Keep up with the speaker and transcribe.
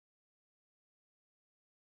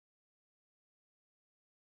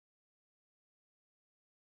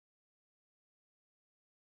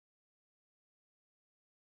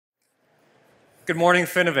Good morning,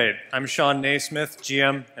 Finovate. I'm Sean Naismith,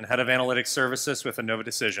 GM and Head of Analytics Services with Enova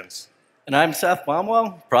Decisions. And I'm Seth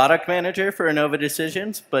Blomwell, Product Manager for Enova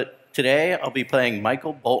Decisions, but today I'll be playing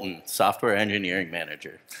Michael Bolton, Software Engineering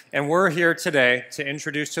Manager. And we're here today to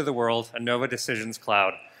introduce to the world Enova Decisions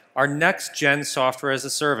Cloud, our next-gen software as a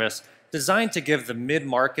service designed to give the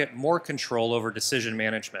mid-market more control over decision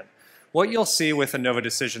management. What you'll see with Enova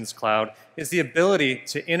Decisions Cloud is the ability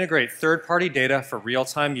to integrate third-party data for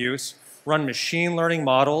real-time use, run machine learning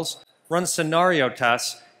models, run scenario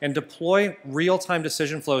tests, and deploy real-time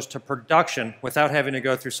decision flows to production without having to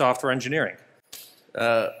go through software engineering.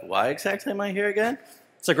 Why exactly am I here again?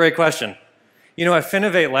 It's a great question. You know, at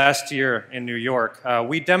Finovate last year in New York,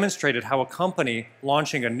 we demonstrated how a company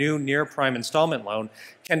launching a new near-prime installment loan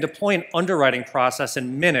can deploy an underwriting process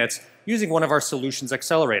in minutes using one of our solutions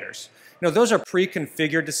accelerators. You know, those are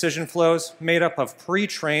pre-configured decision flows made up of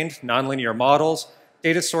pre-trained nonlinear models,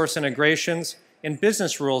 data source integrations, and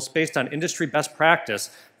business rules based on industry best practice,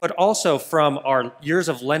 but also from our years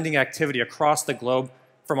of lending activity across the globe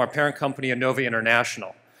from our parent company, Enova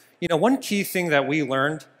International. You know, one key thing that we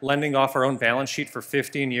learned lending off our own balance sheet for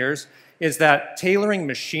 15 years is that tailoring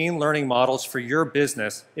machine learning models for your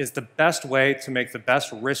business is the best way to make the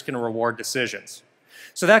best risk and reward decisions.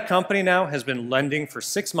 So that company now has been lending for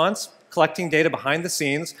 6 months, collecting data behind the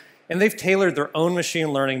scenes, and they've tailored their own machine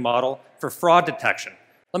learning model for fraud detection.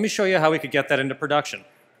 Let me show you how we could get that into production.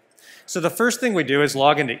 So the first thing we do is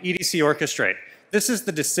log into EDC Orchestrate. This is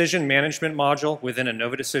the decision management module within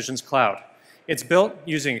Enova Decisions Cloud. It's built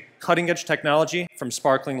using cutting-edge technology from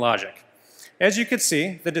Sparkling Logic. As you can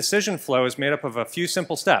see, the decision flow is made up of a few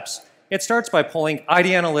simple steps. It starts by pulling ID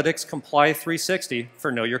Analytics Comply 360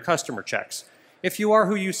 for Know Your Customer checks. If you are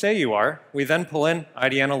who you say you are, we then pull in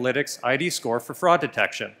ID Analytics ID Score for fraud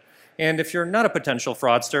detection. And if you're not a potential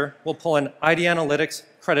fraudster, we'll pull in ID Analytics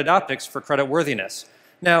Credit Optics for credit worthiness.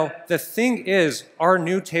 Now, the thing is, our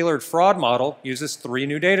new tailored fraud model uses 3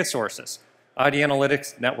 new data sources: ID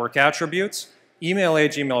Analytics Network Attributes, Email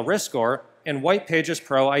Age Email Risk Score, and White Pages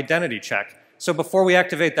Pro Identity Check. So before we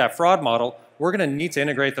activate that fraud model, we're going to need to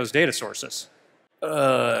integrate those data sources.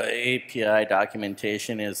 API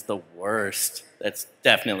documentation is the worst. That's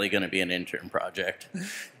definitely going to be an intern project.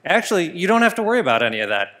 Actually, you don't have to worry about any of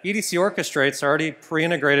that. EDC Orchestrate's already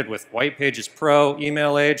pre-integrated with White Pages Pro,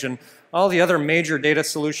 Email Age, and all the other major data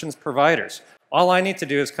solutions providers. All I need to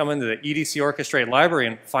do is come into the EDC Orchestrate library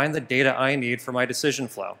and find the data I need for my decision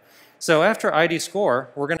flow. So after ID Score,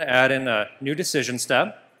 we're going to add in a new decision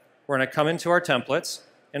step. We're going to come into our templates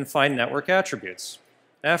and find Network Attributes.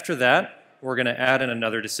 After that, we're going to add in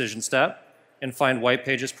another decision step and find White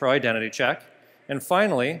Pages Pro Identity Check. And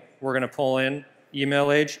finally, we're going to pull in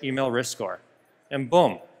Email Age, Email Risk Score. And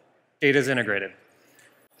boom, data's integrated.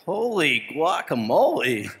 Holy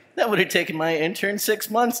guacamole! That would have taken my intern 6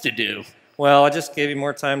 months to do. Well, I just gave you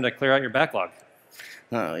more time to clear out your backlog.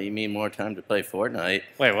 Oh, you mean more time to play Fortnite?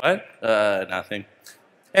 Wait, what? Nothing.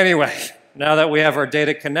 Anyway, now that we have our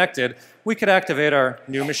data connected, we could activate our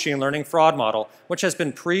new machine learning fraud model, which has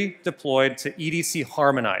been pre-deployed to EDC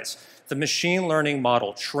Harmonize, the machine learning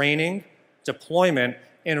model training, deployment,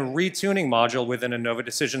 and retuning module within Enova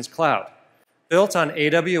Decisions Cloud. Built on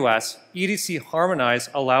AWS, EDC Harmonize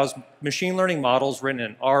allows machine learning models written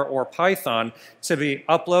in R or Python to be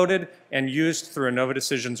uploaded and used through Enova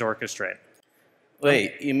Decisions Orchestrate.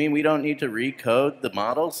 Wait, you mean we don't need to recode the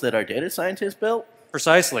models that our data scientists built?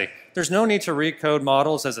 Precisely. There's no need to recode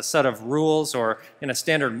models as a set of rules or in a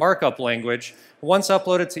standard markup language. Once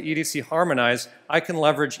uploaded to EDC Harmonize, I can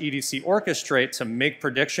leverage EDC Orchestrate to make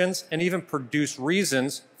predictions and even produce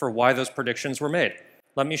reasons for why those predictions were made.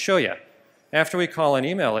 Let me show you. After we call an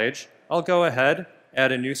email age, I'll go ahead,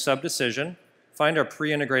 add a new sub-decision, find our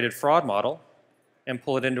pre-integrated fraud model, and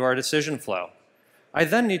pull it into our decision flow. I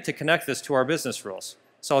then need to connect this to our business rules.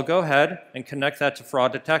 So I'll go ahead and connect that to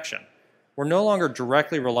fraud detection. We're no longer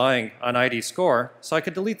directly relying on ID Score, so I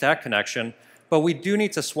could delete that connection, but we do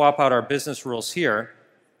need to swap out our business rules here.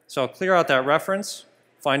 So I'll clear out that reference,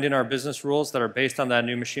 find in our business rules that are based on that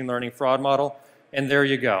new machine learning fraud model, and there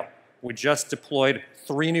you go. We just deployed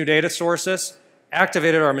 3 new data sources,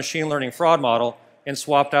 activated our machine learning fraud model, and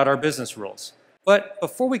swapped out our business rules. But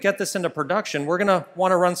before we get this into production, we're going to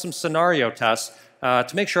want to run some scenario tests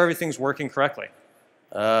to make sure everything's working correctly.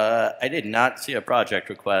 I did not see a project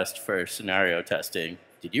request for scenario testing.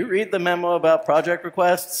 Did you read the memo about project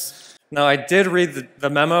requests? No, I did read the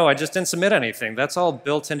memo. I just didn't submit anything. That's all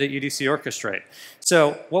built into EDC Orchestrate.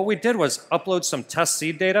 So what we did was upload some test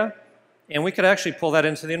seed data, and we could actually pull that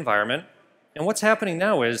into the environment. And what's happening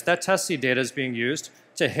now is that test seed data is being used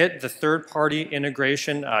to hit the third-party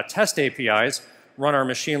integration test APIs run our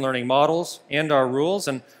machine learning models and our rules,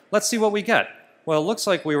 and let's see what we get. Well, it looks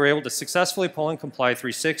like we were able to successfully pull in Comply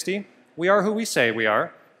 360. We are who we say we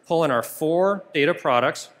are. Pull in our 4 data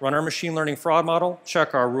products, run our machine learning fraud model,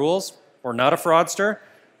 check our rules. We're not a fraudster.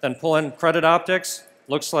 Then pull in credit optics.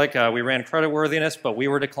 Looks like we ran creditworthiness, but we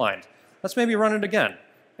were declined. Let's maybe run it again.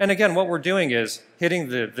 And again, what we're doing is hitting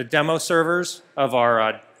the demo servers of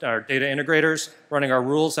our data integrators, running our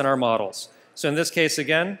rules and our models. So in this case,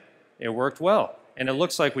 again, it worked well. And it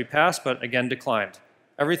looks like we passed, but again, declined.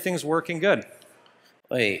 Everything's working good.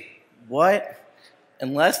 Wait, what?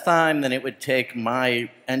 In less time than it would take my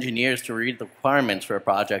engineers to read the requirements for a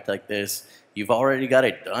project like this, you've already got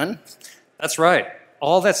it done? That's right.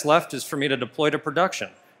 All that's left is for me to deploy to production.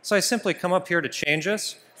 So I simply come up here to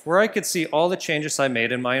Changes, where I could see all the changes I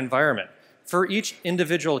made in my environment. For each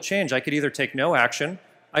individual change, I could either take no action,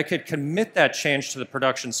 I could commit that change to the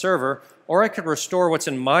production server, or I could restore what's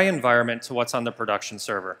in my environment to what's on the production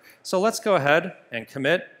server. So let's go ahead and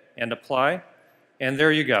commit and apply. And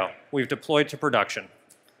there you go. We've deployed to production.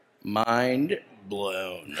 Mind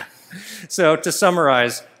blown. So to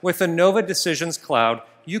summarize, with Enova Decisions Cloud,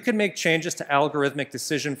 you can make changes to algorithmic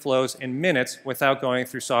decision flows in minutes without going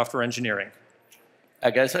through software engineering.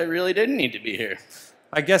 I guess I really didn't need to be here.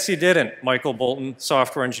 I guess you didn't, Michael Bolton,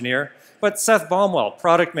 software engineer. But Seth Baumwell,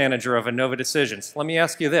 product manager of Enova Decisions, let me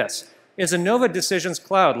ask you this. Is Enova Decisions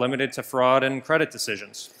Cloud limited to fraud and credit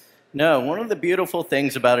decisions? No, one of the beautiful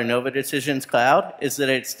things about Enova Decisions Cloud is that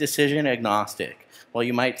it's decision agnostic. While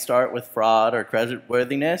you might start with fraud or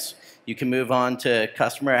creditworthiness, you can move on to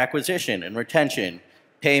customer acquisition and retention,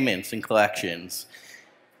 payments and collections.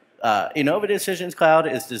 Enova Decisions Cloud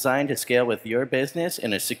is designed to scale with your business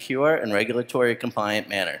in a secure and regulatory compliant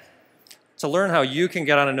manner. To learn how you can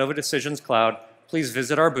get on Enova Decisions Cloud, please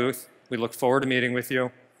visit our booth. We look forward to meeting with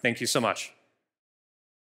you. Thank you so much.